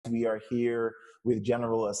We are here with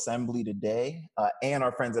General Assembly today and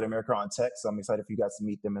our friends at America on Tech. So I'm excited for you guys to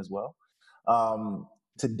meet them as well.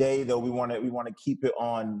 Today, though, we want to keep it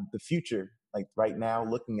on the future, like right now,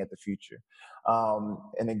 looking at the future.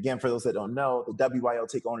 And again, for those that don't know, the WYO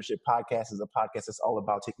Take Ownership podcast is a podcast that's all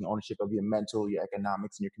about taking ownership of your mental, your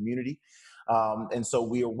economics, and your community. And so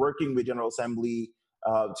we are working with General Assembly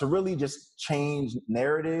to really just change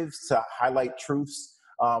narratives, to highlight truths.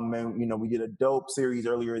 And we did a dope series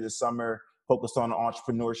earlier this summer focused on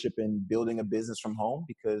entrepreneurship and building a business from home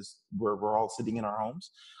because we're all sitting in our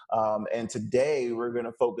homes. And today we're going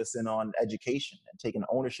to focus in on education and taking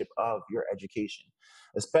ownership of your education,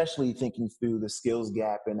 especially thinking through the skills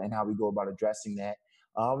gap and how we go about addressing that.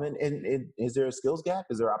 And is there a skills gap?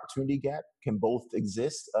 Is there an opportunity gap? Can both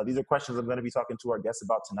exist? These are questions I'm going to be talking to our guests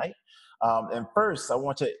about tonight. And first, I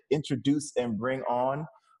want to introduce and bring on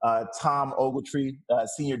Tom Ogletree,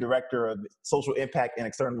 Senior Director of Social Impact and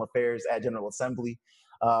External Affairs at General Assembly,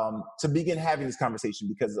 to begin having this conversation,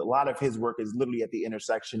 because a lot of his work is literally at the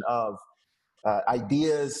intersection of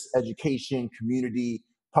ideas, education, community,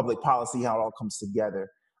 public policy, how it all comes together.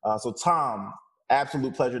 So Tom,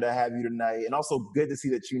 absolute pleasure to have you tonight. And also good to see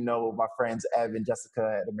that you know my friends Ev and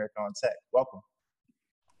Jessica at America on Tech. Welcome.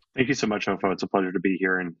 Thank you so much, Ofo. It's a pleasure to be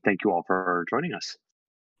here, and thank you all for joining us.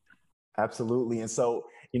 Absolutely. And so,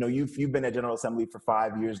 you've been at General Assembly for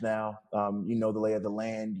 5 years now. You know the lay of the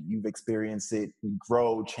land. You've experienced it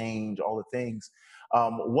grow, change, all the things.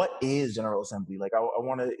 What is General Assembly? Like, I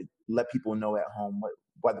want to let people know at home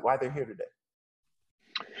why they're here today.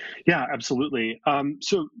 Yeah, absolutely.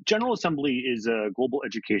 So General Assembly is a global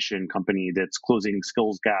education company that's closing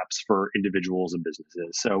skills gaps for individuals and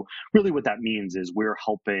businesses. So really what that means is we're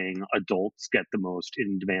helping adults get the most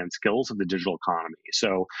in-demand skills of the digital economy.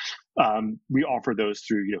 So we offer those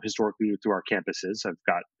through, historically through our campuses. I've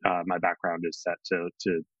got my background is set to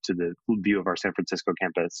the view of our San Francisco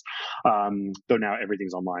campus, though now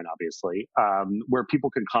everything's online, obviously, where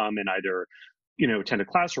people can come and either attend a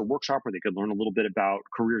class or workshop where they could learn a little bit about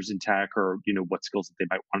careers in tech, or, what skills that they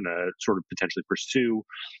might want to sort of potentially pursue,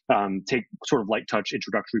 take sort of light touch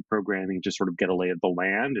introductory programming to sort of get a lay of the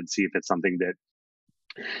land and see if it's something that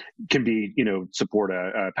can be, support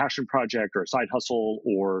a passion project or a side hustle,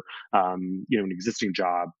 or, an existing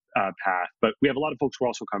job path. But we have a lot of folks who are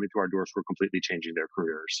also coming through our doors who are completely changing their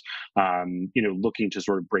careers, looking to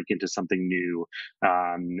sort of break into something new.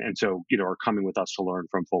 And so, are coming with us to learn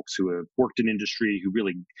from folks who have worked in industry, who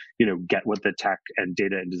really, get what the tech and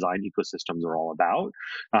data and design ecosystems are all about,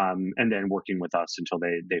 and then working with us until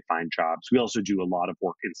they find jobs. We also do a lot of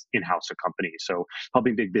work in-house at companies. So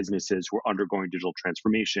helping big businesses who are undergoing digital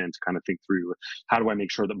transformation to kind of think through, how do I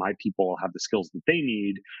make sure that my people have the skills that they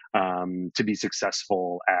need to be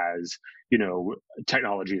successful as,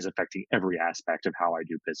 technology is affecting every aspect of how I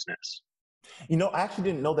do business. I actually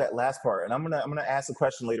didn't know that last part, and I'm gonna ask a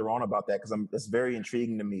question later on about that because it's very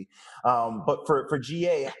intriguing to me. But for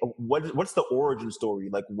GA, what's the origin story?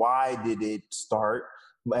 Like, why did it start,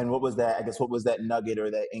 and what was that? I guess what was that nugget or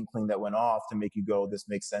that inkling that went off to make you go, "This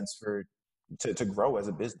makes sense to grow as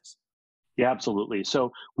a business"? Yeah, absolutely.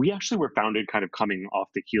 So we actually were founded kind of coming off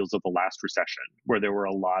the heels of the last recession, where there were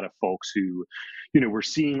a lot of folks who, were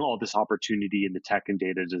seeing all this opportunity in the tech and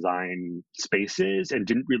data design spaces and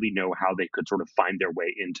didn't really know how they could sort of find their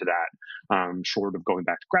way into that, short of going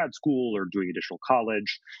back to grad school or doing additional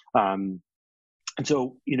college. And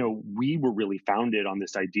so, we were really founded on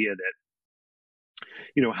this idea that,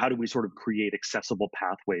 how do we sort of create accessible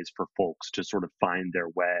pathways for folks to sort of find their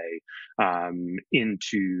way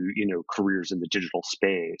into, careers in the digital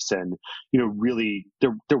space. And, really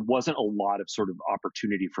there wasn't a lot of sort of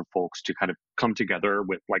opportunity for folks to kind of come together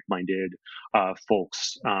with like-minded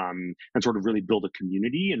folks and sort of really build a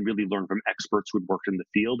community and really learn from experts who'd worked in the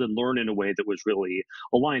field and learn in a way that was really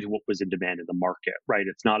aligned to what was in demand in the market, right?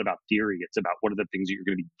 It's not about theory. It's about what are the things that you're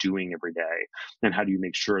going to be doing every day, and how do you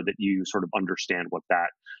make sure that you sort of understand what that,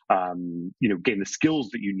 gain the skills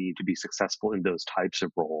that you need to be successful in those types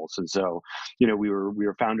of roles. And so, we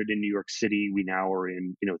were founded in New York City. We now are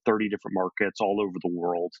in, 30 different markets all over the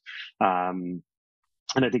world.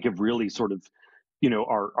 And I think have really sort of,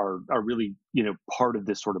 are really, part of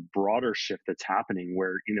this sort of broader shift that's happening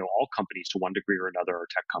where, all companies to one degree or another are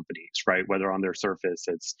tech companies, right? Whether on their surface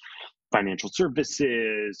it's financial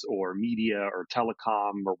services or media or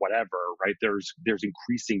telecom or whatever, right? There's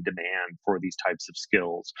increasing demand for these types of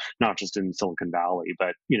skills, not just in Silicon Valley,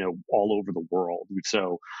 but, all over the world. And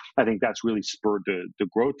so I think that's really spurred the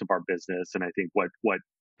growth of our business. And I think what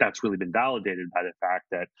that's really been validated by the fact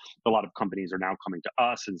that a lot of companies are now coming to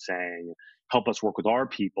us and saying, help us work with our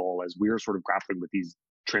people as we're sort of grappling with these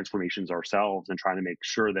transformations ourselves and trying to make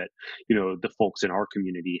sure that, the folks in our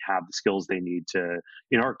community have the skills they need to,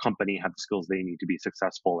 in our company, have the skills they need to be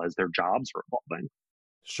successful as their jobs are evolving.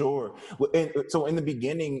 Sure. Well, and so in the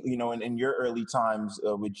beginning, in your early times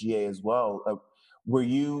with GA as well,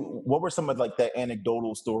 what were some of like the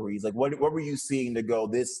anecdotal stories? Like what were you seeing to go,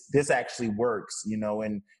 this actually works,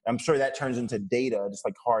 and I'm sure that turns into data, just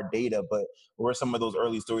like hard data, but what were some of those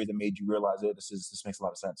early stories that made you realize that this makes a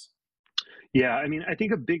lot of sense? Yeah, I mean, I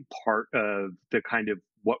think a big part of the kind of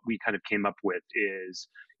what we kind of came up with is,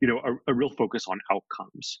 a real focus on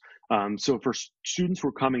outcomes. So for students who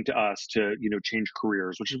are coming to us to, change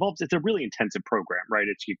careers, which involves, it's a really intensive program, right?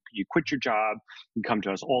 It's you quit your job, you come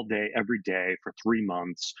to us all day, every day for 3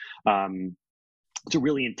 months. It's a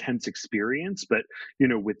really intense experience, but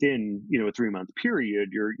within a 3 month period,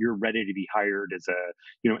 you're ready to be hired as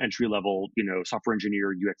a entry level software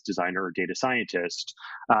engineer, UX designer, or data scientist,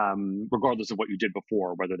 regardless of what you did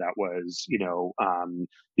before, whether that was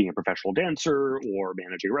being a professional dancer or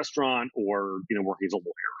managing a restaurant or working as a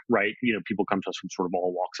lawyer, right? People come to us from sort of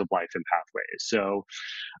all walks of life and pathways. So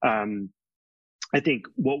um, I think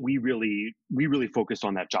what we really focused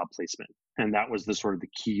on that job placement, and that was the sort of the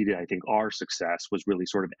key to, I think, our success, was really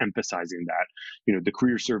sort of emphasizing that, the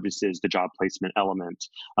career services, the job placement element,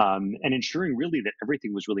 and ensuring really that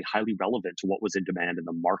everything was really highly relevant to what was in demand in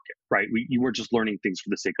the market. Right? You weren't just learning things for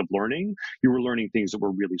the sake of learning; you were learning things that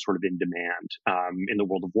were really sort of in demand in the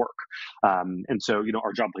world of work. And so,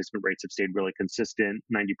 our job placement rates have stayed really consistent,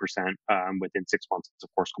 90% within 6 months of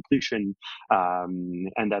course completion,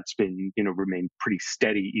 and that's been remained pretty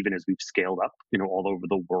steady even as we've scaled up all over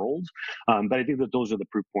the world. But I think that those are the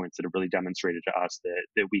proof points that have really demonstrated to us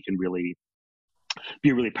that we can really be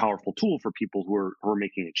a really powerful tool for people who are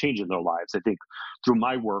making a change in their lives. I think through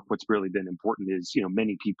my work, what's really been important is,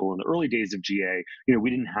 many people in the early days of GA, we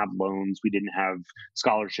didn't have loans, we didn't have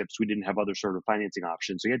scholarships, we didn't have other sort of financing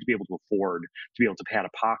options. So you had to be able to afford to be able to pay out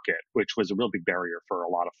of pocket, which was a real big barrier for a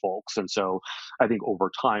lot of folks. And so I think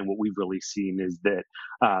over time, what we've really seen is that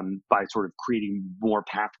by sort of creating more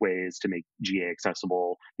pathways to make GA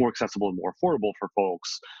more accessible and more affordable for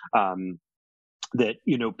folks, that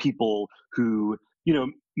people who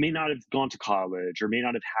may not have gone to college or may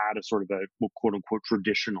not have had a sort of a, well, quote unquote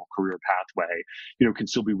traditional career pathway, can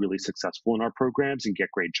still be really successful in our programs and get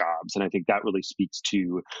great jobs. And I think that really speaks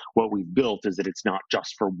to what we've built, is that it's not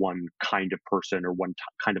just for one kind of person or one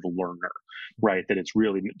kind of a learner, right? That it's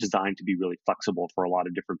really designed to be really flexible for a lot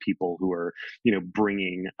of different people who are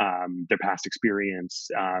bringing their past experience,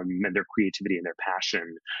 and their creativity and their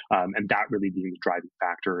passion, and that really being the driving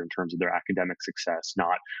factor in terms of their academic success,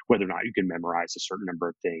 not whether or not you can memorize a certain number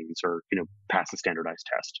of things or pass a standardized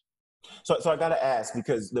test. So I got to ask,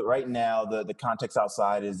 because right now the context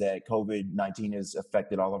outside is that COVID-19 has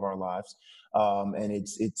affected all of our lives, and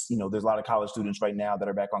it's there's a lot of college students right now that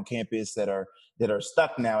are back on campus that are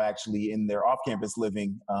stuck now actually in their off-campus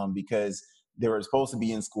living, because they were supposed to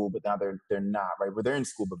be in school, but now they're not, right? But they're in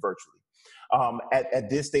school but virtually. At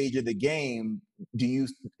this stage of the game, do you,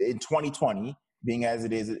 in 2020, being as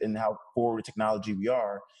it is and how forward technology we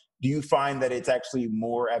are, do you find that it's actually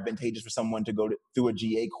more advantageous for someone to through a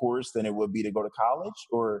GA course than it would be to go to college,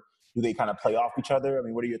 or do they kind of play off each other? I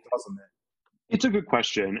mean, what are your thoughts on that? It's a good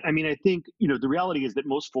question. I mean, I think, the reality is that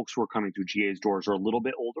most folks who are coming through GA's doors are a little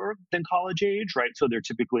bit older than college age, right? So they're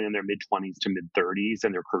typically in their mid 20s to mid 30s,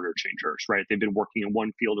 and they're career changers, right? They've been working in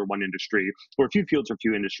one field or one industry, or a few fields or a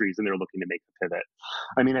few industries, and they're looking to make a pivot.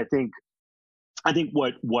 I mean, I think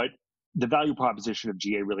what the value proposition of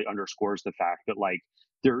GA really underscores the fact that, like,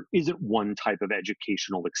 there isn't one type of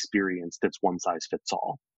educational experience that's one size fits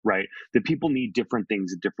all, right? That people need different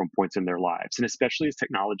things at different points in their lives. And especially as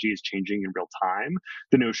technology is changing in real time,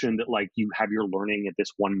 the notion that, like, you have your learning at this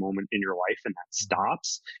one moment in your life and that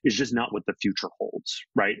stops is just not what the future holds,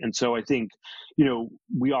 right? And so I think,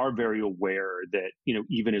 we are very aware that,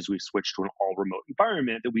 even as we switch to an all remote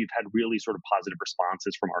environment, that we've had really sort of positive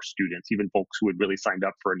responses from our students, even folks who had really signed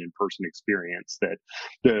up for an in-person experience, that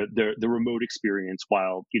the remote experience,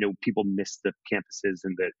 while people miss the campuses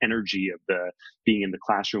and the energy of the being in the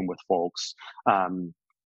classroom with folks,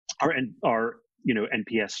 our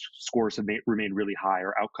NPS scores have remained really high.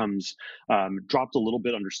 Our outcomes dropped a little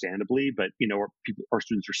bit, understandably, but our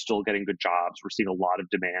students are still getting good jobs. We're seeing a lot of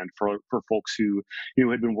demand for folks who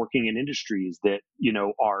had been working in industries that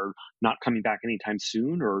are not coming back anytime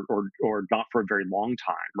soon, or not for a very long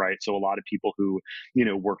time, right? So a lot of people who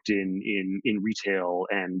worked in retail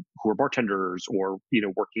and who are bartenders, or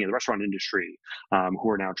working in the restaurant industry, who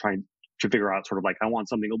are now trying to figure out sort of like, I want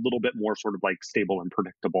something a little bit more sort of like stable and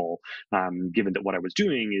predictable, given that what I was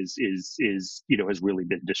doing has really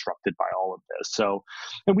been disrupted by all of this. So,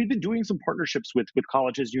 and we've been doing some partnerships with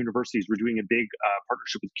colleges, universities. We're doing a big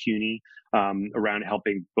partnership with CUNY around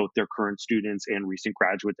helping both their current students and recent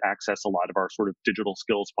graduates access a lot of our sort of digital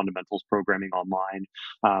skills fundamentals programming online.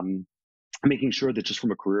 Making sure that just from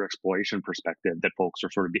a career exploration perspective that folks are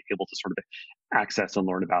sort of able to sort of access and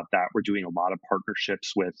learn about that. We're doing a lot of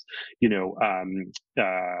partnerships with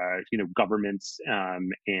governments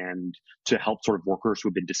and to help sort of workers who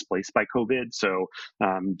have been displaced by COVID. So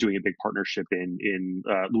doing a big partnership in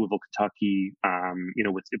Louisville, Kentucky,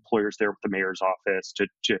 with employers there, with the mayor's office to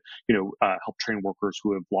help train workers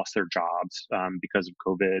who have lost their jobs because of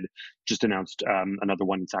COVID. Just announced another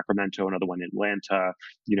one in Sacramento, another one in Atlanta.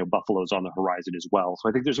 Buffalo's on the horizon as well. So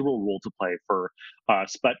I think there's a real role to play for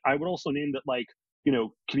us. But I would also name that, like,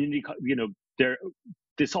 community,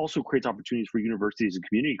 this also creates opportunities for universities and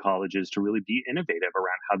community colleges to really be innovative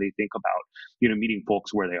around how they think about, meeting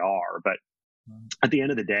folks where they are. But at the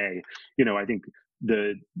end of the day, I think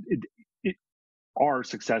our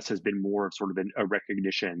success has been more of sort of a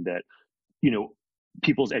recognition that,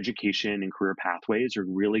 people's education and career pathways are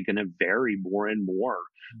really going to vary more and more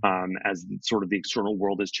as sort of the external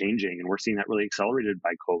world is changing. And we're seeing that really accelerated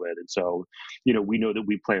by COVID. And so, we know that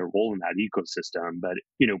we play a role in that ecosystem, but,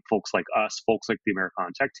 folks like us, folks like the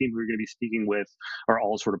Americana Tech team who we're going to be speaking with are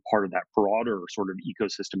all sort of part of that broader sort of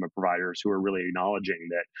ecosystem of providers who are really acknowledging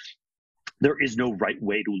that there is no right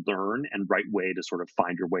way to learn and right way to sort of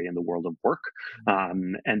find your way in the world of work,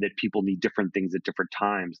 and that people need different things at different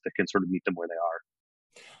times that can sort of meet them where they are.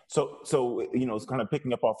 So it's kind of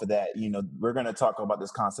picking up off of that. We're going to talk about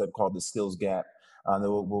this concept called the skills gap that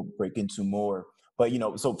we'll break into more. But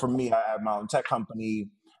so for me, I have my own tech company.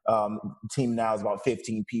 Team now is about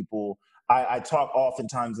 15 people. I talk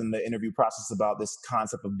oftentimes in the interview process about this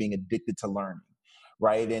concept of being addicted to learning,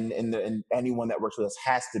 right? And anyone that works with us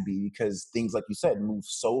has to be, because things, like you said, move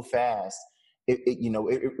so fast.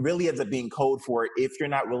 It really ends up being code for, if you're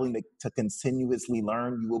not willing to continuously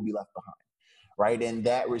learn, you will be left behind. Right. And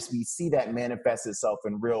we see that manifest itself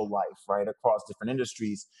in real life, right, across different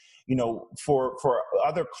industries. For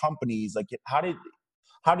other companies, like how do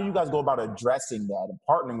you guys go about addressing that and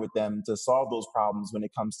partnering with them to solve those problems when it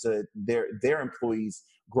comes to their employees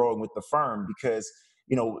growing with the firm? Because,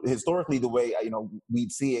 historically, the way,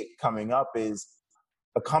 we'd see it coming up is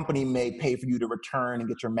a company may pay for you to return and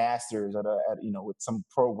get your master's with some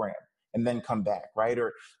program and then come back. Right.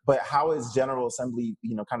 But how is General Assembly,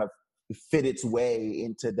 kind of fit its way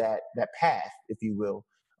into that path, if you will,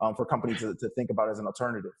 for companies to think about as an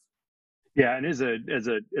alternative? Yeah, and as a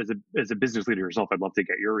business leader yourself, I'd love to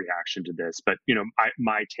get your reaction to this. But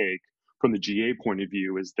my take from the GA point of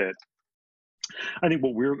view is that I think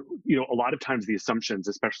what we're a lot of times the assumptions,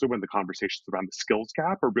 especially when the conversations around the skills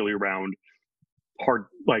gap are really around hard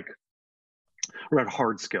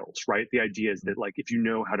skills, right? The idea is that, like, if you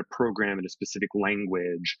know how to program in a specific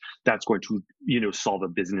language, that's going to, solve a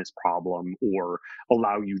business problem or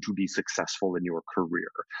allow you to be successful in your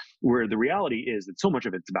career. Where the reality is that so much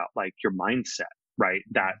of it's about, like, your mindset, right?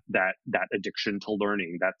 That addiction to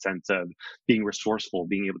learning, that sense of being resourceful,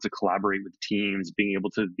 being able to collaborate with teams, being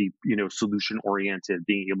able to be, solution oriented,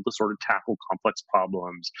 being able to sort of tackle complex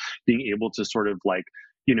problems, being able to sort of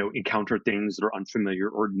encounter things that are unfamiliar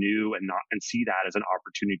or new and see that as an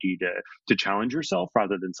opportunity to challenge yourself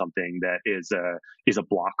rather than something that is a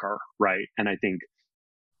blocker, right? And I think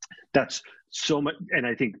that's so much, and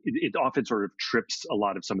I think it often sort of trips a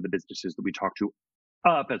lot of some of the businesses that we talk to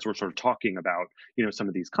up as we're sort of talking about, some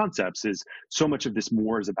of these concepts. Is so much of this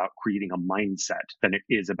more is about creating a mindset than it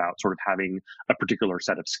is about sort of having a particular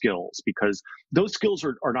set of skills, because those skills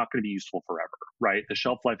are not going to be useful forever, right? The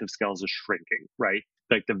shelf life of skills is shrinking, right?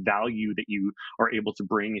 Like the value that you are able to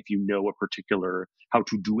bring if you know how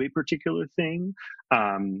to do a particular thing,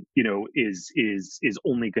 is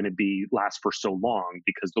only going to last for so long,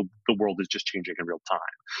 because the world is just changing in real time.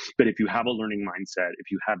 But if you have a learning mindset,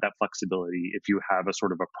 if you have that flexibility, if you have a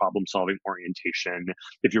sort of a problem solving orientation,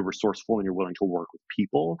 if you're resourceful and you're willing to work with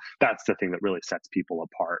people, that's the thing that really sets people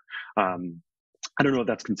apart. I don't know if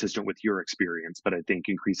that's consistent with your experience, but I think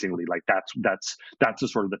increasingly, like, that's the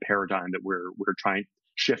sort of the paradigm that we're trying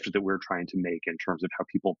to make in terms of how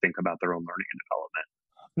people think about their own learning and development.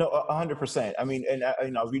 No, 100%. I mean, and I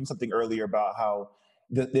was reading something earlier about how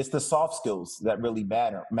it's the soft skills that really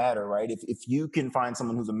matter, right? If you can find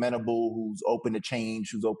someone who's amenable, who's open to change,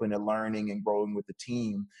 who's open to learning and growing with the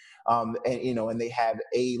team, and and they have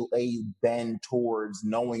a bend towards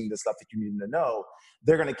knowing the stuff that you need them to know,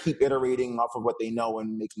 they're going to keep iterating off of what they know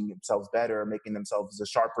and making themselves better, making themselves a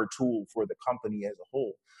sharper tool for the company as a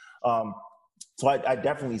whole. Um, so I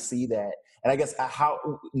definitely see that, and I guess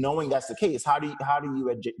how knowing that's the case, how do you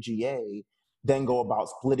at GA then go about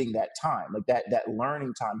splitting that time, like that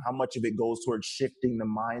learning time? How much of it goes towards shifting the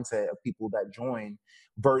mindset of people that join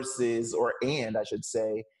versus, or and I should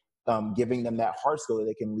say, giving them that hard skill that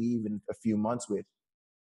they can leave in a few months with?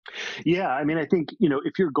 Yeah, I mean, I think,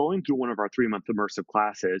 if you're going through one of our 3-month immersive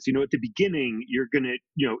classes, at the beginning, you're going to,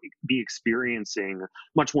 be experiencing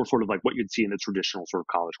much more sort of like what you'd see in the traditional sort of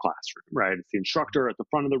college classroom, right? It's the instructor at the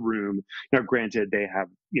front of the room. Now, granted, they have,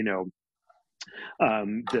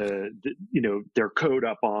 their code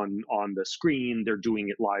up on the screen. They're doing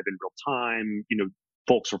it live in real time.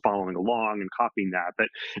 Folks are following along and copying that. But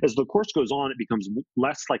as the course goes on, it becomes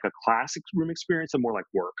less like a classroom experience and more like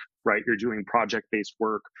work, right? You're doing project-based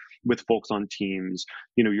work with folks on teams.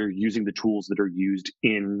 You're using the tools that are used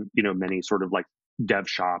in many sort of like dev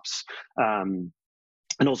shops.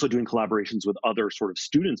 And also doing collaborations with other sort of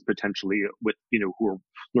students potentially with who are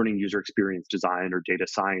learning user experience design or data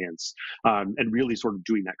science, and really sort of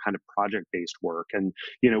doing that kind of project based work. And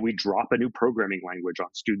we drop a new programming language on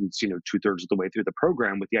students 2/3 of the way through the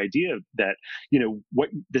program, with the idea that what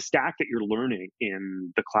the stack that you're learning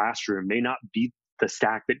in the classroom may not be the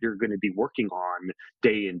stack that you're going to be working on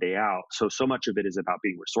day in, day out. So much of it is about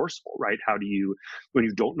being resourceful, right? How do you, when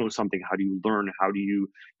you don't know something, how do you learn? How do you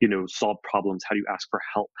solve problems? How do you ask for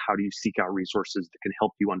help? How do you seek out resources that can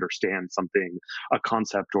help you understand something, a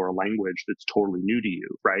concept or a language that's totally new to you,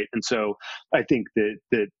 right? And so I think that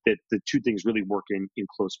the two things really work in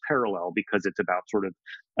close parallel, because it's about sort of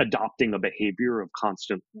adopting a behavior of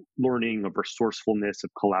constant learning, of resourcefulness,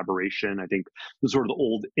 of collaboration. I think the sort of the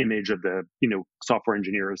old image of the software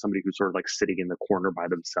engineer as somebody who's sort of like sitting in the corner by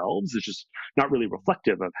themselves is just not really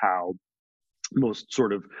reflective of how most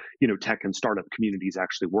sort of tech and startup communities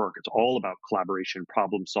actually work. It's all about collaboration,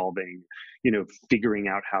 problem solving, figuring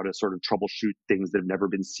out how to sort of troubleshoot things that have never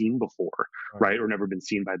been seen before, right, or never been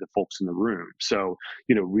seen by the folks in the room. So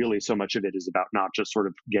really so much of it is about not just sort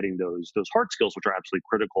of getting those hard skills, which are absolutely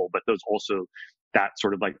critical, but those also that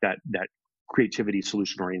sort of like that creativity,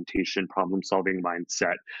 solution orientation, problem solving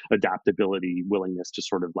mindset, adaptability, willingness to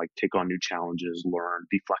sort of like take on new challenges, learn,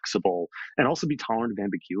 be flexible, and also be tolerant of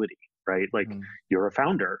ambiguity, right? Like, Mm. you're a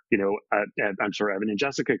founder, and I'm sure Evan and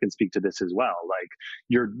Jessica can speak to this as well. Like,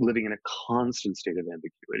 you're living in a constant state of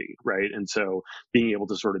ambiguity, right? And so being able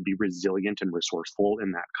to sort of be resilient and resourceful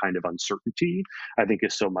in that kind of uncertainty, I think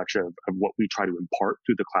is so much of what we try to impart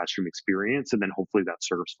through the classroom experience. And then hopefully that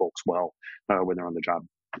serves folks well when they're on the job.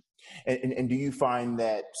 And do you find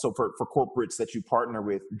that, so for corporates that you partner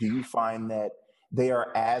with, do you find that they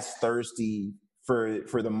are as thirsty for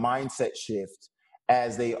the mindset shift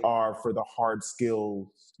as they are for the hard skills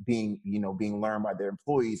being learned by their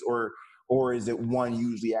employees, or is it one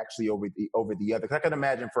usually actually over the other? 'Cause I can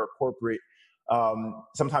imagine for a corporate,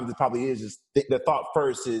 sometimes it probably is just the thought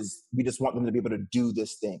first is we just want them to be able to do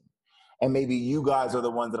this thing, and maybe you guys are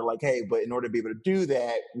the ones that are like, hey, but in order to be able to do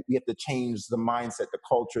that, we have to change the mindset, the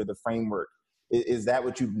culture, the framework. Is that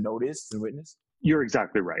what you've noticed and witnessed? You're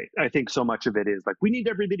exactly right. I think so much of it is like, we need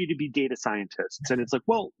everybody to be data scientists. And it's like,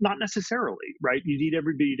 well, not necessarily, right? You need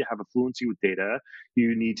everybody to have a fluency with data.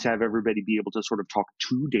 You need to have everybody be able to sort of talk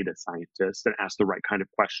to data scientists and ask the right kind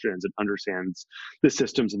of questions and understands the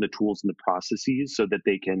systems and the tools and the processes so that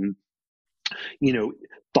they can you know,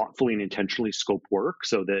 thoughtfully and intentionally scope work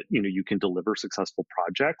so that, you can deliver successful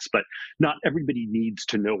projects. But not everybody needs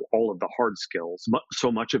to know all of the hard skills.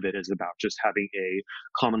 So much of it is about just having a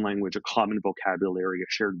common language, a common vocabulary, a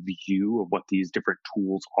shared view of what these different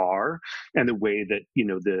tools are, and the way that,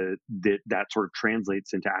 that sort of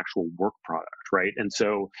translates into actual work product, right? And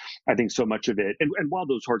so I think so much of it, and while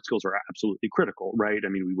those hard skills are absolutely critical, right? I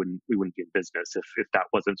mean, we wouldn't be in business if that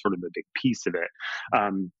wasn't sort of a big piece of it.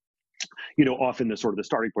 Um, often the sort of the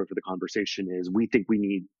starting point for the conversation is, we think we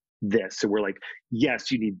need this. So we're like,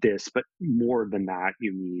 yes, you need this, but more than that,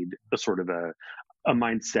 you need a sort of a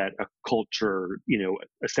mindset, a culture,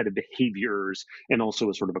 a set of behaviors, and also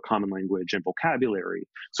a sort of a common language and vocabulary,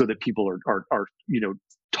 so that people are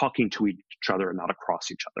talking to each other and not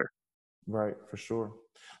across each other. Right, for sure.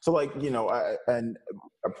 So, like, and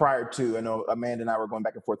prior to, I know Amanda and I were going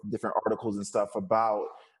back and forth with different articles and stuff about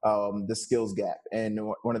the skills gap. And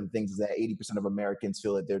one of the things is that 80% of Americans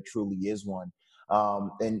feel that there truly is one.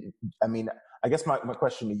 And I mean, I guess my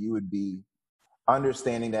question to you would be,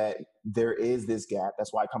 understanding that there is this gap.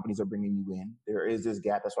 That's why companies are bringing you in. There is this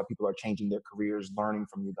gap. That's why people are changing their careers, learning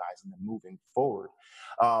from you guys, and then moving forward.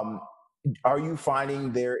 Um, are you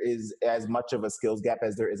finding there is as much of a skills gap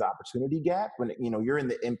as there is opportunity gap when you're in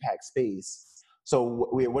the impact space? So,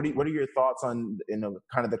 what are your thoughts on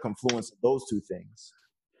kind of the confluence of those two things?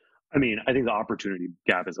 I mean, I think the opportunity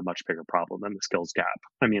gap is a much bigger problem than the skills gap.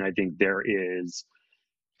 I mean, I think there is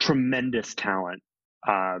tremendous talent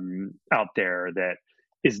out there that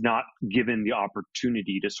is not given the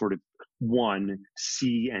opportunity to sort of one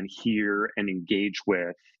see and hear and engage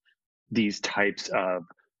with these types of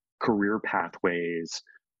career pathways,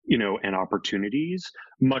 and opportunities,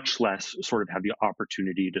 much less sort of have the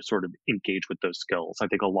opportunity to sort of engage with those skills. I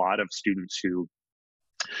think a lot of students who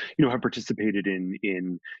have participated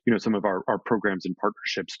in some of our programs and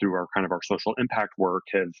partnerships through our kind of our social impact work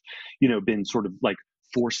have been sort of like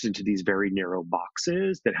forced into these very narrow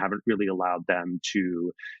boxes that haven't really allowed them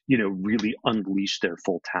to really unleash their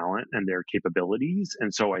full talent and their capabilities.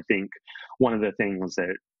 And so I think one of the things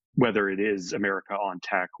that, whether it is America on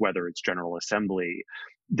Tech, whether it's General Assembly,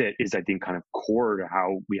 that is, I think, kind of core to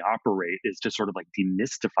how we operate, is to sort of like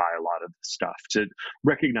demystify a lot of this stuff, to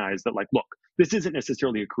recognize that, like, look, this isn't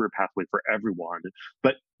necessarily a career pathway for everyone,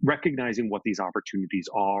 but recognizing what these opportunities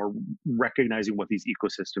are, recognizing what these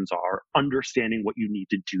ecosystems are, understanding what you need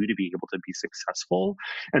to do to be able to be successful,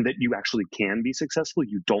 and that you actually can be successful.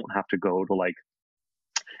 You don't have to go to like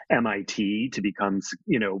MIT to become,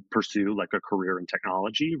 pursue like a career in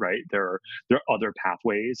technology, right? There are other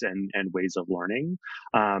pathways and ways of learning,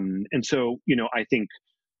 and so I think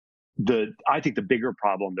the bigger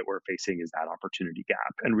problem that we're facing is that opportunity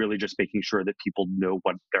gap, and really just making sure that people know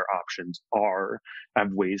what their options are, have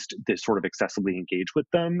ways to sort of accessibly engage with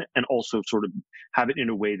them, and also sort of have it in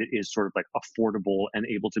a way that is sort of like affordable and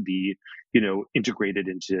able to be, integrated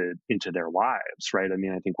into their lives, right? I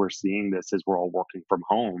mean, I think we're seeing this as we're all working from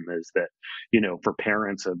home, is that, for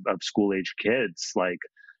parents of school age kids, like,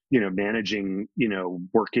 managing,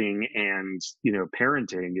 working and,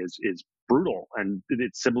 parenting is brutal. And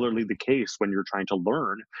it's similarly the case when you're trying to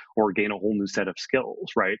learn or gain a whole new set of skills,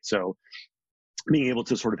 right? So being able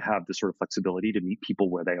to sort of have the sort of flexibility to meet people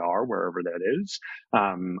where they are, wherever that is,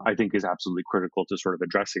 I think is absolutely critical to sort of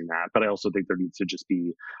addressing that. But I also think there needs to just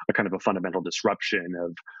be a kind of a fundamental disruption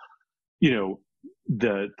of,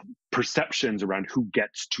 the perceptions around who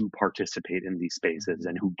gets to participate in these spaces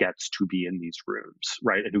and who gets to be in these rooms,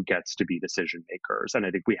 right? And who gets to be decision makers. And I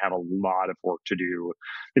think we have a lot of work to do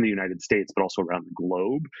in the United States, but also around the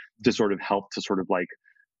globe, to sort of help to sort of like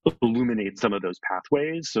illuminate some of those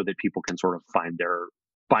pathways so that people can sort of find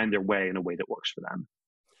their way in a way that works for them.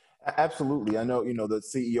 Absolutely. I know, the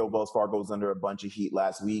CEO of Wells Fargo was under a bunch of heat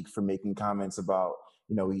last week for making comments about,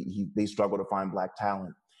 they struggle to find black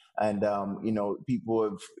talent. And, people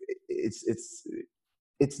have,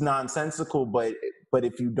 it's nonsensical, but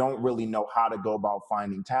if you don't really know how to go about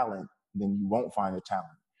finding talent, then you won't find the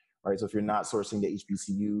talent. Right. So if you're not sourcing the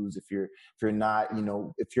HBCUs, if you're not,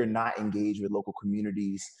 if you're not engaged with local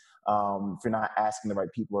communities, if you're not asking the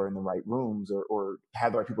right people or in the right rooms or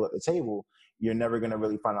have the right people at the table, you're never going to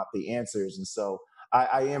really find out the answers. And so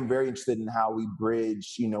I am very interested in how we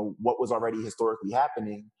bridge, what was already historically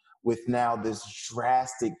happening with now this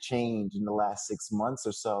drastic change in the last 6 months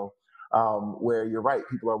or so, where you're right,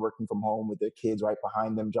 people are working from home with their kids right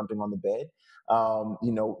behind them, jumping on the bed.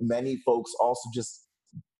 Many folks also just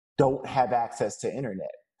don't have access to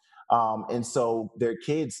internet. And so their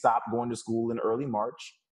kids stopped going to school in early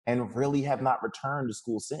March and really have not returned to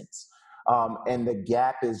school since. And the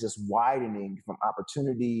gap is just widening from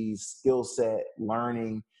opportunities, skill set,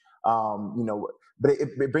 learning. But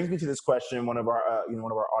it brings me to this question. One of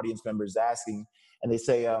our audience members is asking, and they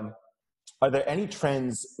say, "Are there any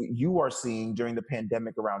trends you are seeing during the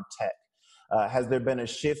pandemic around tech? Has there been a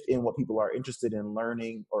shift in what people are interested in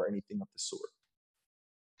learning, or anything of the sort?"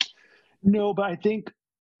 No, but I think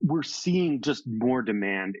we're seeing just more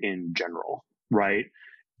demand in general, right?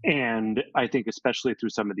 And I think especially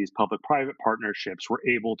through some of these public private partnerships, we're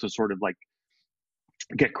able to sort of like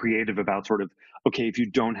get creative about sort of, okay, if you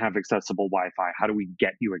don't have accessible Wi-Fi, how do we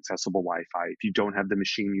get you accessible Wi-Fi? If you don't have the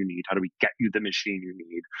machine you need, how do we get you the machine you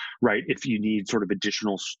need, right? If you need sort of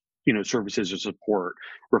additional services or support,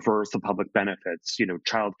 refer us to public benefits,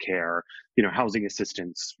 childcare, housing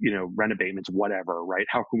assistance, rent abatements, whatever, right?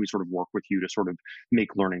 How can we sort of work with you to sort of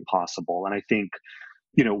make learning possible? And I think,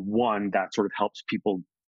 one, that sort of helps people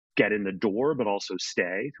get in the door, but also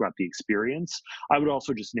stay throughout the experience. I would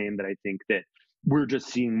also just name that I think that we're just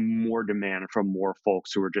seeing more demand from more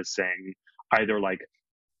folks who are just saying either like,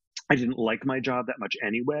 I didn't like my job that much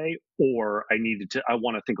anyway, or I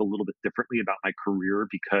want to think a little bit differently about my career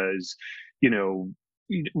because, you know,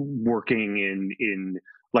 working in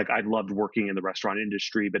like I loved working in the restaurant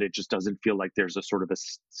industry, but it just doesn't feel like there's a sort of a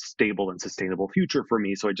stable and sustainable future for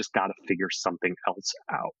me. So I just got to figure something else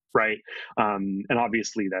out, right? And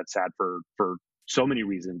obviously that's sad for so many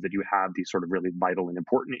reasons that you have these sort of really vital and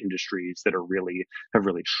important industries that have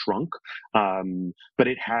really shrunk. But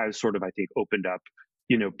it has sort of, I think, opened up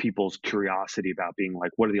people's curiosity about being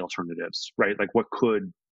like, what are the alternatives, right? Like, what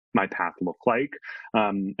could my path look like?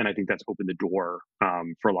 And I think that's opened the door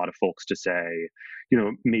for a lot of folks to say,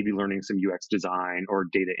 maybe learning some UX design or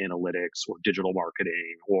data analytics or digital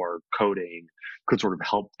marketing or coding could sort of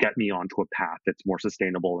help get me onto a path that's more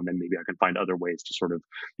sustainable. And then maybe I can find other ways to sort of,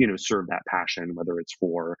 serve that passion, whether it's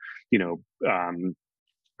for, you know, um,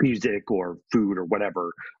 music or food or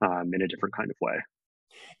whatever, in a different kind of way.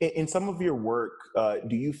 In some of your work,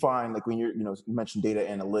 do you find, like when you mentioned data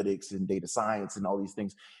analytics and data science and all these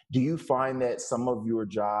things, do you find that some of your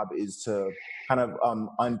job is to kind of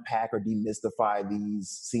unpack or demystify these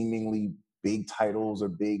seemingly big titles or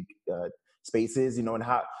big spaces, and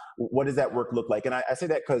what does that work look like? And I say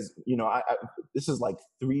that because, this is like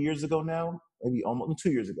 3 years ago now, maybe almost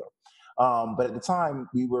 2 years ago. But at the time,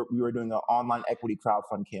 we were doing an online equity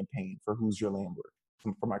crowdfund campaign for Who's Your Landlord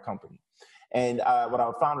for my company. And what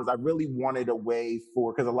I found was I really wanted a way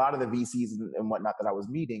for, because a lot of the VCs and whatnot that I was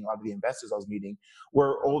meeting, a lot of the investors I was meeting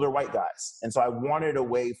were older white guys. And so I wanted a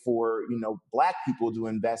way for, black people to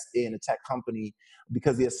invest in a tech company,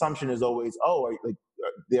 because the assumption is always, oh, like,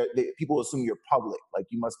 people assume you're public, like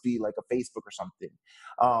you must be like a Facebook or something.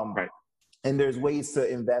 Um, Right. and there's ways to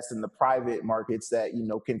invest in the private markets that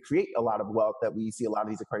can create a lot of wealth that we see a lot of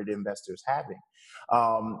these accredited investors having.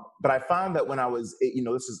 But I found that when I was,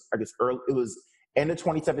 this is, I guess, early, it was end of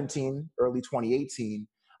 2017, early 2018.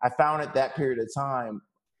 I found at that period of time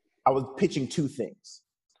I was pitching two things.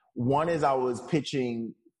 One is I was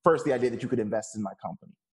pitching first the idea that you could invest in my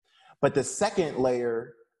company, but the second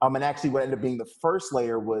layer, and actually what ended up being the first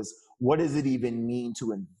layer, was what does it even mean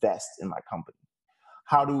to invest in my company?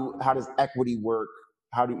 How does equity work?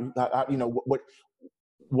 How do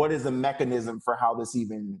what is the mechanism for how this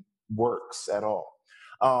even works at all?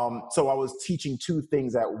 So I was teaching two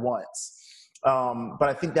things at once. But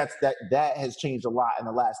I think that has changed a lot in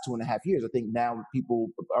the last 2.5 years. I think now people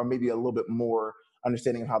are maybe a little bit more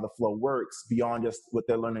understanding of how the flow works beyond just what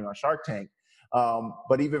they're learning on Shark Tank.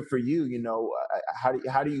 But even for you,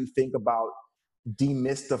 how do you think about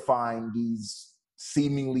demystifying these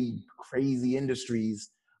seemingly crazy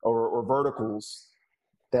industries or verticals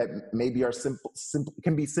that maybe are simple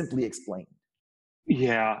can be simply explained?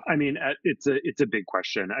 Yeah, I mean, it's a big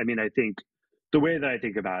question. I mean, I think the way that I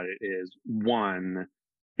think about it is one,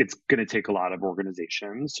 it's going to take a lot of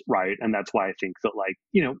organizations, right? And that's why I think that, like,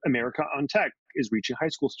 America on Tech is reaching high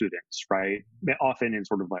school students, right? Often in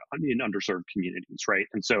sort of like in underserved communities, right?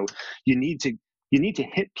 And so you need to you need to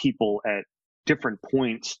hit people at different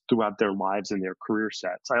points throughout their lives and their career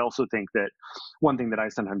sets. I also think that one thing that I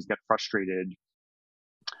sometimes get frustrated,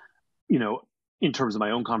 you know, in terms of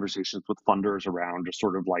my own conversations with funders around just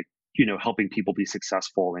sort of like, helping people be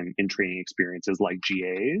successful in training experiences like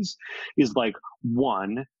GAs, is like,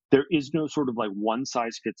 one, there is no sort of like one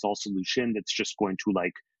size fits all solution that's just going to,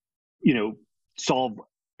 like, you know, solve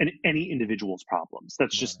any individual's problems. Right.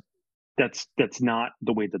 That's not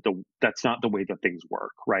the way that things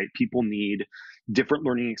work, right? People need different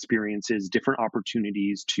learning experiences, different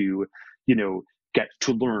opportunities to, you know, get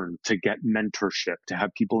to learn, to get mentorship, to have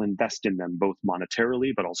people invest in them, both monetarily,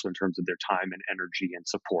 but also in terms of their time and energy and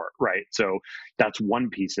support, right? So that's one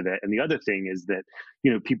piece of it. And the other thing is that,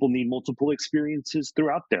 people need multiple experiences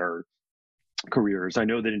throughout their careers. I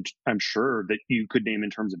know that I'm sure that you could name, in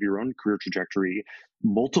terms of your own career trajectory,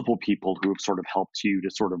 multiple people who have sort of helped you to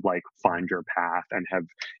sort of like find your path and have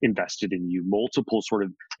invested in you, multiple sort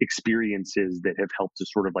of experiences that have helped to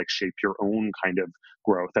sort of like shape your own kind of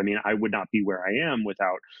growth. I mean, I would not be where I am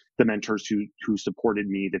without the mentors who supported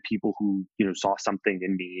me, the people who, saw something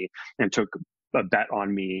in me and took a bet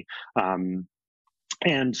on me.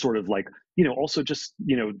 And sort of like, also just,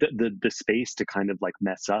 the space to kind of like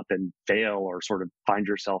mess up and fail or sort of find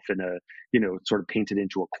yourself in a, sort of painted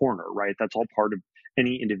into a corner, right? That's all part of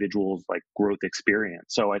any individual's like growth experience.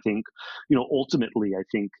 So I think, ultimately, I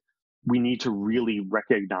think we need to really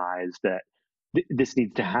recognize that this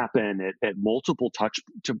needs to happen at multiple touch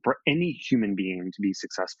to, for any human being to be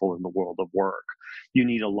successful in the world of work. You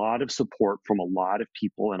need a lot of support from a lot of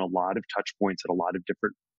people and a lot of touch points at a lot of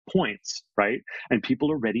different points, right? And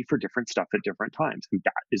people are ready for different stuff at different times, and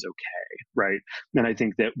that is okay, right? And I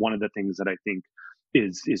think that one of the things that I think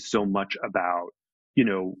is so much about,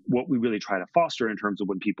 what we really try to foster in terms of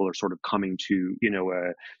when people are sort of coming to,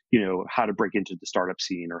 how to break into the startup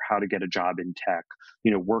scene or how to get a job in tech,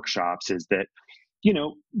 workshops, is that,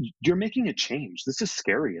 you're making a change. This is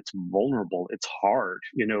scary. It's vulnerable. It's hard.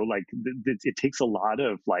 Like it takes a lot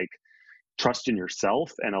of like trust in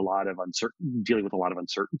yourself and a lot of dealing with a lot of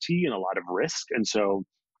uncertainty and a lot of risk. And so,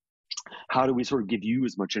 how do we sort of give you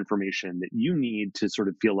as much information that you need to sort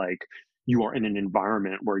of feel like you are in an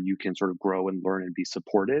environment where you can sort of grow and learn and be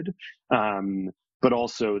supported, but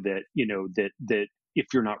also that that if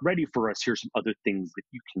you're not ready for us, here's some other things that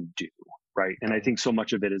you can do, right? And I think so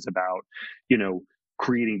much of it is about you know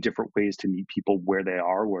creating different ways to meet people where they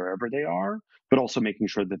are, wherever they are, but also making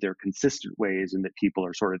sure that they're consistent ways and that people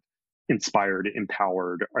are sort of inspired,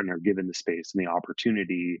 empowered, and are given the space and the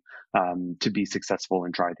opportunity to be successful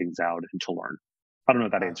and try things out and to learn. I don't know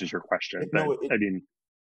if that answers your question, but No, I mean,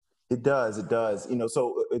 it does. It does.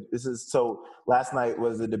 So this is so. Last night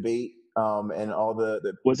was a debate, and all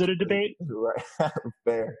was it a debate? right,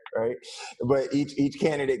 fair, right. But each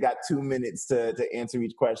candidate got 2 minutes to answer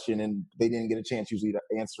each question, and they didn't get a chance usually to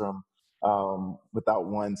answer them without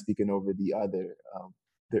one speaking over the other.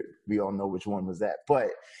 We all know which one was that. But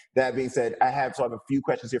that being said, I have a few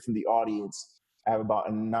questions here from the audience. I have about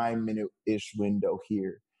a 9 minute ish window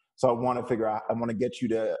here. So I want to figure out. I want to get you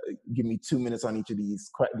to give me 2 minutes on each of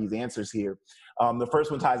these answers here. The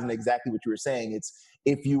first one ties into exactly what you were saying. It's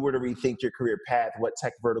if you were to rethink your career path, what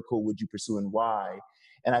tech vertical would you pursue and why?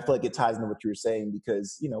 And I feel like it ties into what you were saying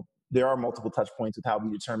because there are multiple touch points with how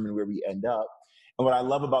we determine where we end up. And what I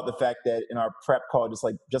love about the fact that in our prep call,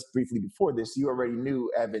 just briefly before this, you already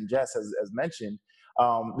knew Evan Jess as mentioned,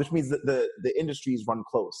 which means that the industries run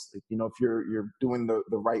close. Like, if you're doing the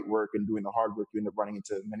right work and doing the hard work, you end up running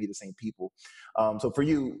into many of the same people. So for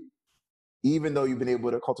you, even though you've been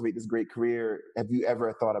able to cultivate this great career, have you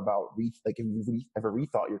ever thought about have you ever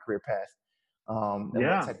rethought your career path? And what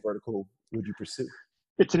Yeah. tech vertical would you pursue?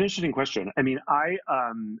 It's an interesting question. I mean, I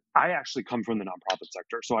actually come from the nonprofit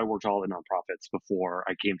sector, so I worked all in nonprofits before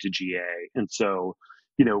I came to GA, and so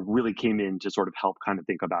really came in to sort of help kind of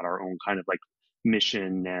think about our own kind of like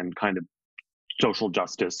mission and kind of social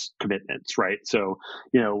justice commitments, right? So,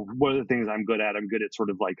 one of the things I'm good at, I'm good at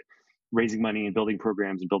sort of like raising money and building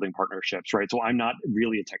programs and building partnerships, right? So I'm not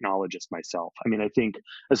really a technologist myself. I mean, I think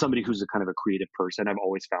as somebody who's a kind of a creative person, I've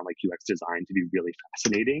always found like UX design to be really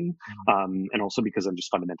fascinating. And also because I'm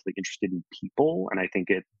just fundamentally interested in people. And I think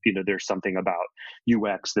there's something about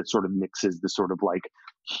UX that sort of mixes the sort of like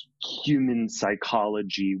human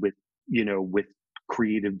psychology with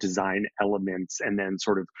creative design elements, and then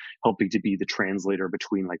sort of helping to be the translator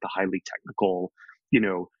between like the highly technical, you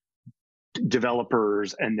know,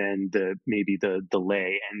 developers and then maybe the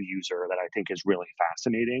lay end user that I think is really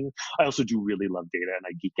fascinating. I also do really love data and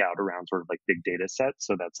I geek out around sort of like big data sets.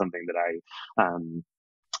 So that's something that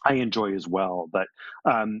I enjoy as well. But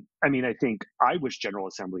I mean, I think I wish General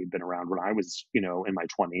Assembly had been around when I was, in my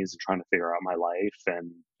 20s and trying to figure out my life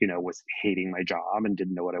and, was hating my job and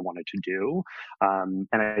didn't know what I wanted to do. And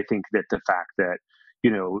I think that the fact that,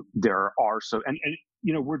 there are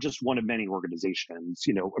we're just one of many organizations,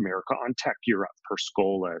 America on Tech Europe,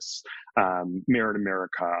 Perscolas, Merit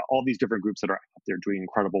America, all these different groups that are out there doing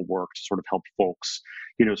incredible work to sort of help folks,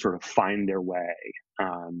 sort of find their way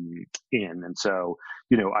in. And so,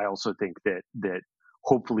 I also think that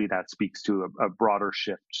hopefully that speaks to a broader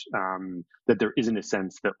shift, that there isn't a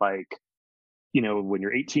sense that like, when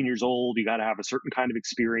you're 18 years old, you got to have a certain kind of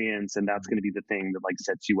experience, and that's going to be the thing that like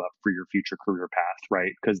sets you up for your future career path,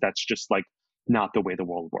 right? Because that's just like not the way the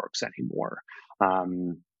world works anymore.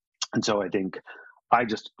 And so I think I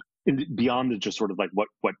just beyond the just sort of like what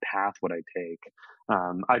path would I take,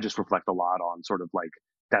 I just reflect a lot on sort of like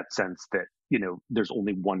that sense that there's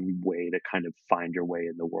only one way to kind of find your way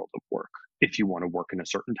in the world of work if you want to work in a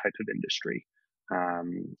certain type of industry.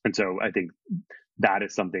 And so I think that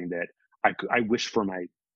is something that I wish for my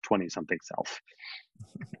 20 something self.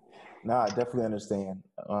 No, I definitely understand.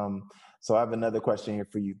 So I have another question here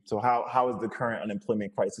for you. So how has the current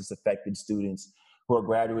unemployment crisis affected students who are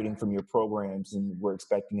graduating from your programs and were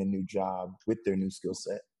expecting a new job with their new skill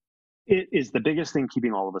set? It is the biggest thing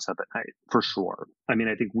keeping all of us up at night, for sure. I mean,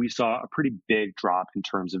 I think we saw a pretty big drop in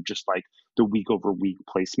terms of just like the week over week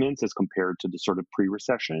placements as compared to the sort of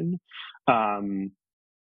pre-recession.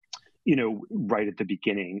 Right at the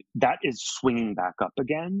beginning, that is swinging back up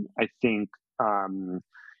again. I think, the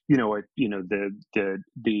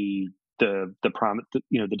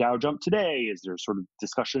Dow jump today is there sort of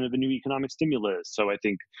discussion of a new economic stimulus. So I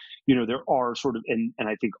think, there are sort of, and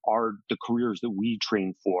I think the careers that we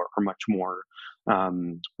train for are much more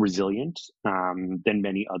resilient than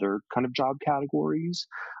many other kind of job categories.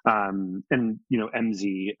 And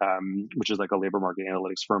MZ, which is like a labor market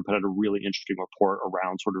analytics firm, put out a really interesting report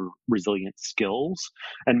around sort of resilient skills,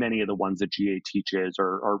 and many of the ones that GA teaches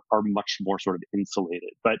are much more sort of insulated.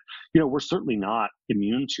 But we're certainly not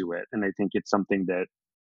immune to it, and I think it's something that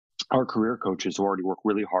our career coaches who already work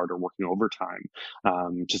really hard are working overtime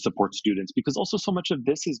to support students, because also so much of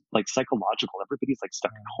this is like psychological. Everybody's like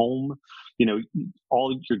stuck at home. you know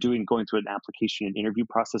all you're doing, going through an application and interview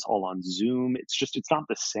process all on Zoom, it's not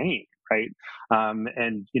the same, right?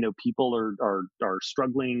 And people are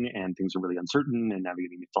struggling, and things are really uncertain, and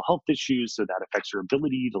navigating mental health issues, so that affects your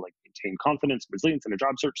ability to like maintain confidence and resilience in a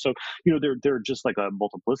job search. So there are just like a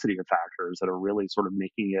multiplicity of factors that are really sort of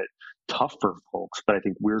making it tough for folks. But I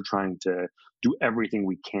think we're trying to do everything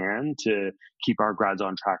we can to keep our grads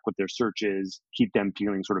on track with their searches, keep them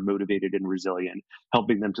feeling sort of motivated and resilient,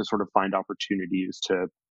 helping them to sort of find opportunities to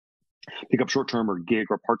pick up short-term or gig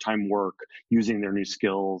or part-time work using their new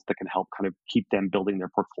skills that can help kind of keep them building their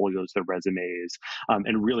portfolios, their resumes,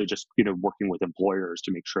 and really just working with employers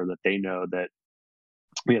to make sure that they know that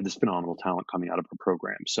we have this phenomenal talent coming out of our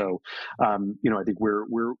program. So, I think we're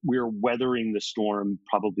weathering the storm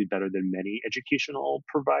probably better than many educational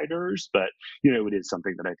providers, but it is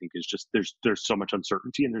something that I think is just there's so much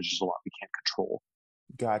uncertainty, and there's just a lot we can't control.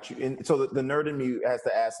 Got you. And so the nerd in me has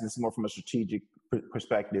to ask, and this is more from a strategic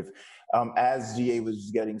perspective. As GA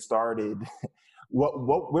was getting started,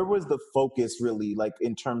 where was the focus really, like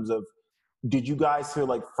in terms of, did you guys feel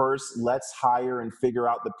like first let's hire and figure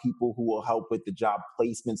out the people who will help with the job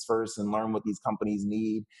placements first and learn what these companies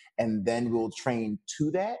need, and then we'll train to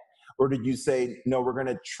that? Or did you say no, we're going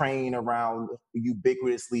to train around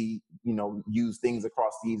ubiquitously use things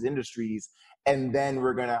across these industries, and then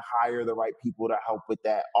we're going to hire the right people to help with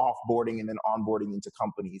that offboarding and then onboarding into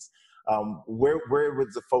companies? Where was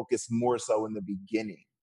the focus more so in the beginning?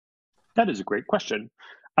 That is a great question.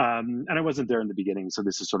 And I wasn't there in the beginning, so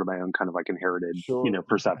this is sort of my own kind of like inherited, Sure.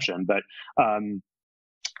 perception. But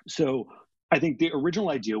so I think the original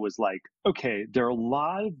idea was like, okay, there's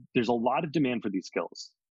a lot of demand for these skills.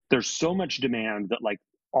 There's so much demand that like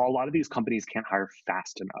a lot of these companies can't hire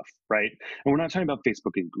fast enough, right? And we're not talking about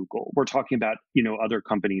Facebook and Google. We're talking about other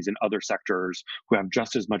companies in other sectors who have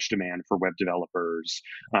just as much demand for web developers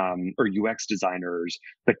or UX designers,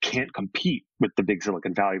 but can't compete with the big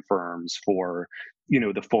Silicon Valley firms for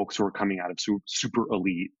the folks who are coming out of super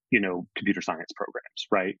elite computer science programs,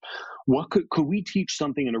 right? What could we teach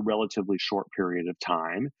something in a relatively short period of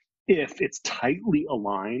time if it's tightly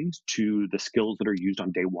aligned to the skills that are used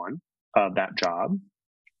on day one of that job?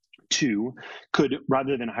 Two, could,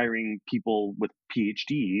 rather than hiring people with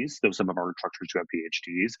PhDs, though some of our instructors do have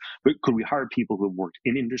PhDs, but could we hire people who have worked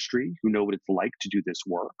in industry, who know what it's like to do this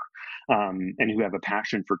work, and who have a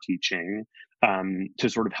passion for teaching, to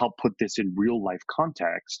sort of help put this in real life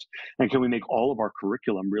context? And can we make all of our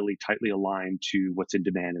curriculum really tightly aligned to what's in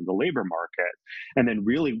demand in the labor market? And then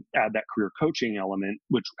really add that career coaching element,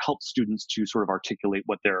 which helps students to sort of articulate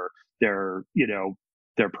what their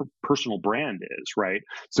personal brand is, right?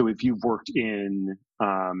 So if you've worked in,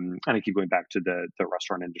 and I keep going back to the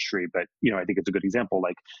restaurant industry, but I think it's a good example.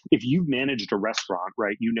 Like if you've managed a restaurant,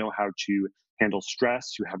 right, you know how to handle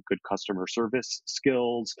stress, you have good customer service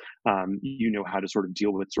skills, you know how to sort of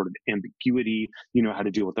deal with sort of ambiguity, you know how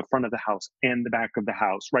to deal with the front of the house and the back of the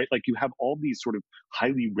house, right? Like you have all these sort of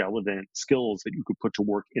highly relevant skills that you could put to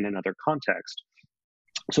work in another context.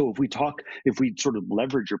 So if we sort of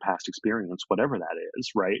leverage your past experience, whatever that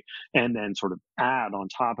is, right, and then sort of add on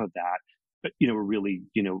top of that, a really,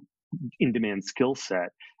 in demand skill set,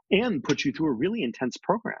 and put you through a really intense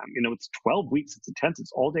program. It's 12 weeks, it's intense,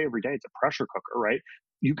 it's all day, every day, it's a pressure cooker, right?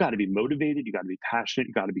 You got to be motivated, you got to be passionate,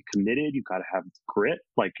 you got to be committed, you got to have grit.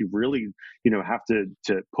 Like you really, have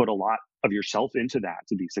to put a lot of yourself into that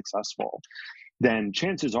to be successful. Then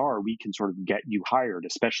chances are we can sort of get you hired,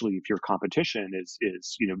 especially if your competition is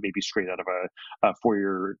maybe straight out of a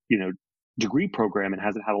 4-year degree program and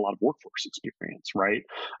hasn't had a lot of workforce experience, right?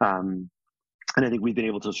 And I think we've been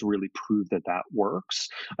able to really prove that that works.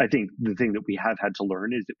 I think the thing that we have had to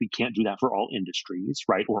learn is that we can't do that for all industries,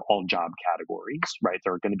 right? Or all job categories, right?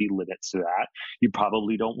 There are going to be limits to that. You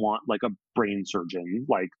probably don't want like a brain surgeon,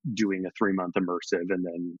 like doing a 3-month immersive and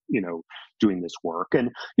then, doing this work. And,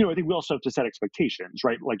 I think we also have to set expectations,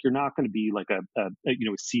 right? Like you're not going to be like a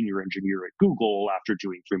senior engineer at Google after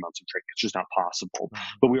doing 3 months of training. It's just not possible.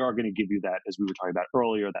 But we are going to give you that, as we were talking about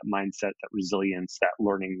earlier, that mindset, that resilience, that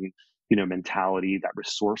learning mentality, that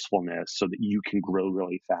resourcefulness, so that you can grow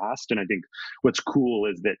really fast. And I think what's cool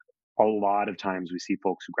is that a lot of times we see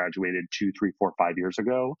folks who graduated 2, 3, 4, 5 years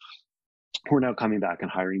ago who are now coming back and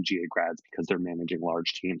hiring GA grads because they're managing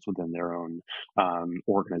large teams within their own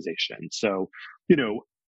organization. So, you know,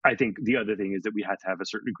 I think the other thing is that we had to have a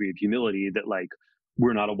certain degree of humility that, like,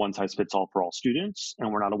 we're not a one size fits all for all students,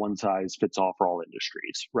 and we're not a one size fits all for all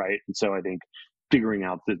industries, right? And so I think figuring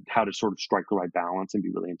out how to sort of strike the right balance and be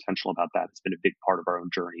really intentional about that has been a big part of our own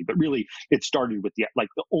journey. But really, it started with the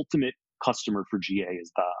ultimate customer for GA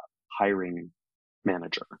is the hiring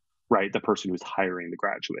manager, right? The person who's hiring the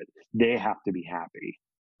graduate. They have to be happy,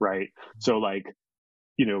 right? So, like,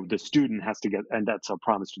 the student has to get, and that's our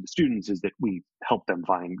promise to the students, is that we help them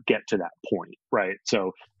get to that point, right?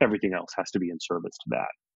 So everything else has to be in service to that.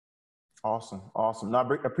 Awesome, awesome. No,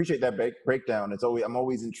 I appreciate that breakdown. I'm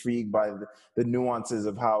always intrigued by the nuances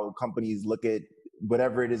of how companies look at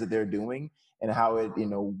whatever it is that they're doing, and how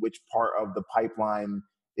which part of the pipeline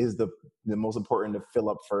is the most important to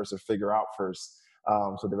fill up first or figure out first,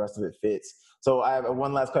 so the rest of it fits. So I have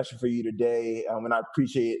one last question for you today, and I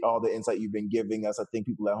appreciate all the insight you've been giving us. I think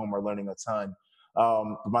people at home are learning a ton.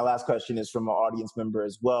 My last question is from an audience member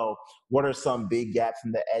as well. What are some big gaps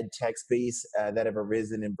in the ed tech space that have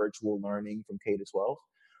arisen in virtual learning from K to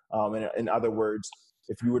 12? In other words,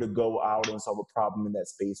 if you were to go out and solve a problem in that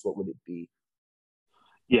space, what would it be?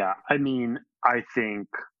 Yeah, I mean, I think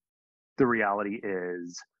the reality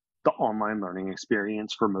is the online learning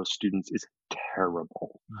experience for most students is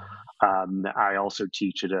terrible. I also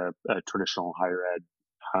teach at a traditional higher ed,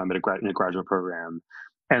 in a graduate program,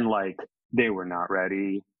 and, like, they were not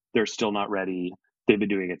ready. They're still not ready. They've been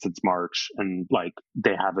doing it since March, and, like,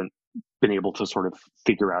 they haven't been able to sort of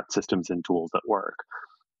figure out systems and tools that work.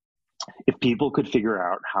 If people could figure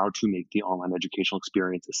out how to make the online educational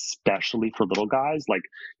experience, especially for little guys, like,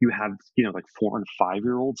 you have, like 4 and 5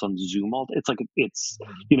 year olds on Zoom all day. It's like,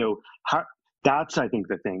 how, that's, I think,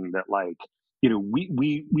 the thing that, like,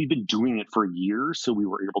 we've been doing it for years, so we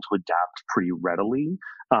were able to adapt pretty readily.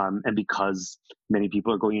 And because many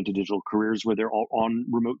people are going into digital careers where they're all on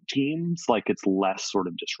remote teams, like, it's less sort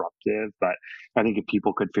of disruptive. But I think if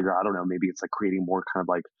people could figure out, I don't know, maybe it's like creating more kind of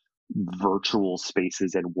like virtual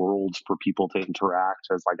spaces and worlds for people to interact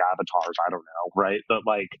as, like, avatars. I don't know, right? But,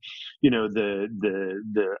 like,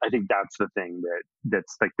 the I think that's the thing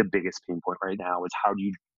that's like the biggest pain point right now, is how do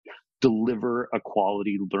you deliver a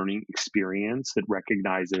quality learning experience that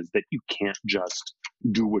recognizes that you can't just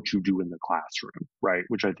do what you do in the classroom, right?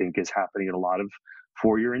 Which I think is happening at a lot of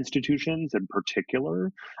four-year institutions in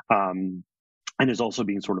particular. And is also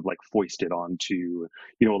being sort of like foisted onto,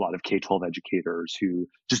 a lot of K-12 educators who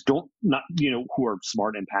just who are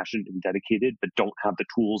smart and passionate and dedicated, but don't have the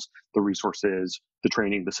tools, the resources, the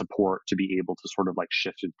training, the support to be able to sort of like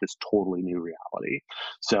shift into this totally new reality.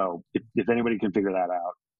 So if anybody can figure that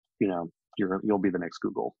out, you'll be the next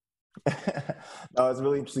Google. No, it's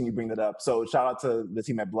really interesting you bring that up. So shout out to the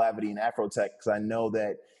team at Blavity and Afrotech, because I know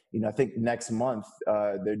that, I think next month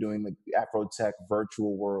they're doing the Afrotech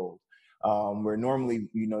virtual world, where normally,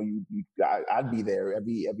 I'd be there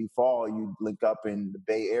every fall. You link up in the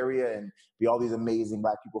Bay Area and be all these amazing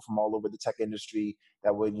Black people from all over the tech industry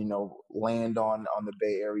that would, land on the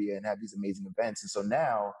Bay Area and have these amazing events. And so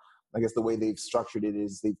now, I guess the way they've structured it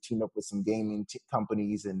is they've teamed up with some gaming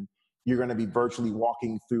companies, and you're going to be virtually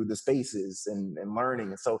walking through the spaces and learning.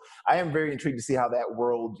 And so I am very intrigued to see how that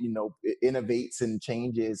world, innovates and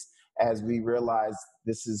changes as we realize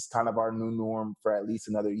this is kind of our new norm for at least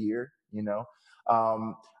another year.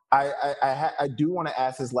 Um, I do want to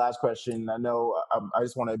ask this last question. I know I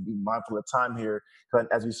just want to be mindful of time here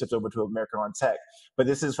as we shift over to America on Tech, but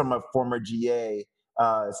this is from a former GA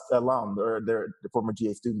alum, or the former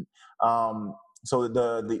GA student. So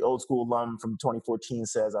the old school alum from 2014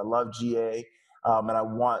 says, "I love GA, and I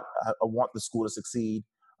want the school to succeed.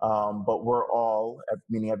 But we're all,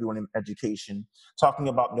 meaning everyone in education, talking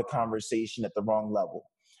about the conversation at the wrong level.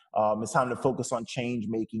 It's time to focus on change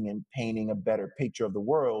making and painting a better picture of the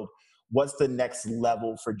world. What's the next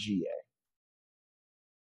level for GA?"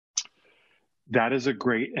 That is a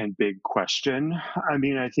great and big question. I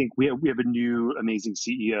mean, I think we have a new amazing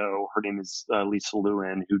CEO. Her name is Lisa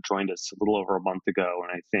Lewin, who joined us a little over a month ago.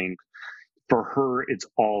 And I think for her, it's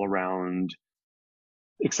all around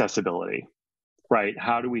accessibility, right?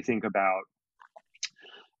 How do we think about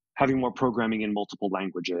having more programming in multiple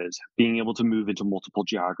languages, being able to move into multiple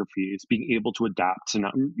geographies, being able to adapt to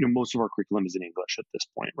not, most of our curriculum is in English at this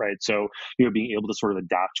point, right? So, being able to sort of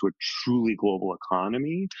adapt to a truly global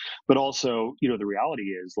economy, but also, the reality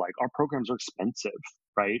is, like, our programs are expensive,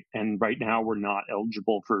 right? And right now we're not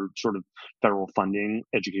eligible for sort of federal funding,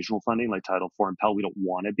 educational funding like Title IV and Pell. We don't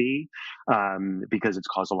want to be, because it's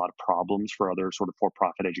caused a lot of problems for other sort of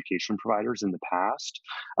for-profit education providers in the past.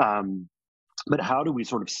 But how do we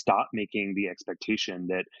sort of stop making the expectation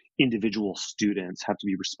that individual students have to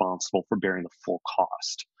be responsible for bearing the full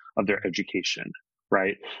cost of their education,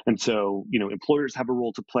 right? And so, employers have a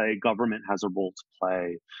role to play, government has a role to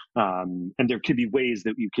play, and there could be ways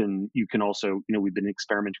that you can also, we've been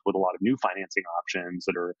experimenting with a lot of new financing options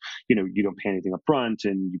that are, you don't pay anything up front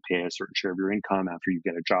and you pay a certain share of your income after you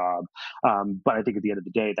get a job. But I think at the end of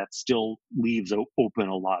the day, that still leaves open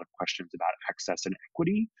a lot of questions about access and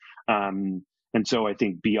equity. And so I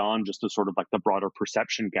think beyond just the sort of like the broader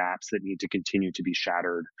perception gaps that need to continue to be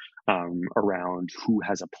shattered around who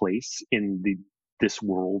has a place in this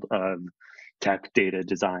world of tech, data,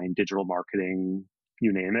 design, digital marketing,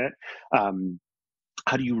 you name it.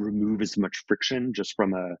 How do you remove as much friction just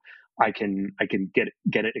from I can get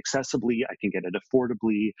it accessibly, I can get it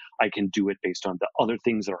affordably, I can do it based on the other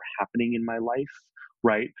things that are happening in my life,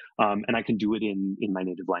 right? And I can do it in my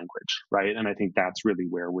native language, right? And I think that's really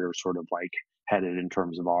where we're sort of like headed in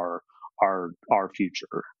terms of our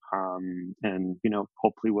future. And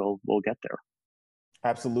hopefully we'll get there.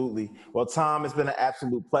 Absolutely. Well, Tom, it's been an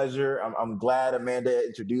absolute pleasure. I'm glad Amanda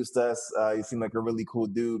introduced us. You seem like a really cool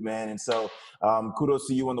dude, man. And so kudos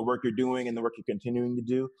to you on the work you're doing and the work you're continuing to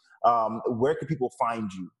do. Where can people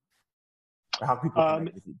find you? How can people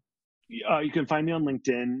connect with you? You can find me on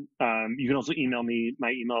LinkedIn. You can also email me.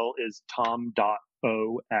 My email is tom.o@ga.co.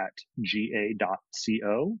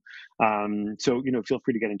 So, feel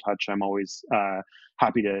free to get in touch. I'm always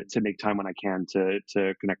happy to make time when I can to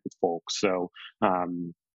connect with folks. So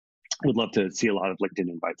would love to see a lot of LinkedIn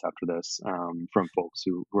invites after this from folks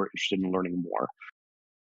who are interested in learning more.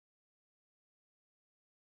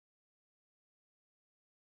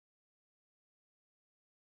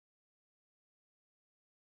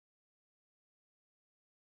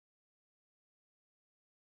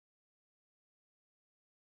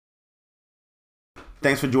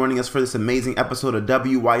 Thanks for joining us for this amazing episode of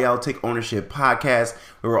WYL Take Ownership Podcast,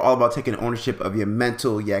 where we're all about taking ownership of your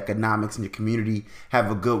mental, your economics, and your community. Have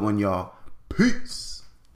a good one, y'all. Peace.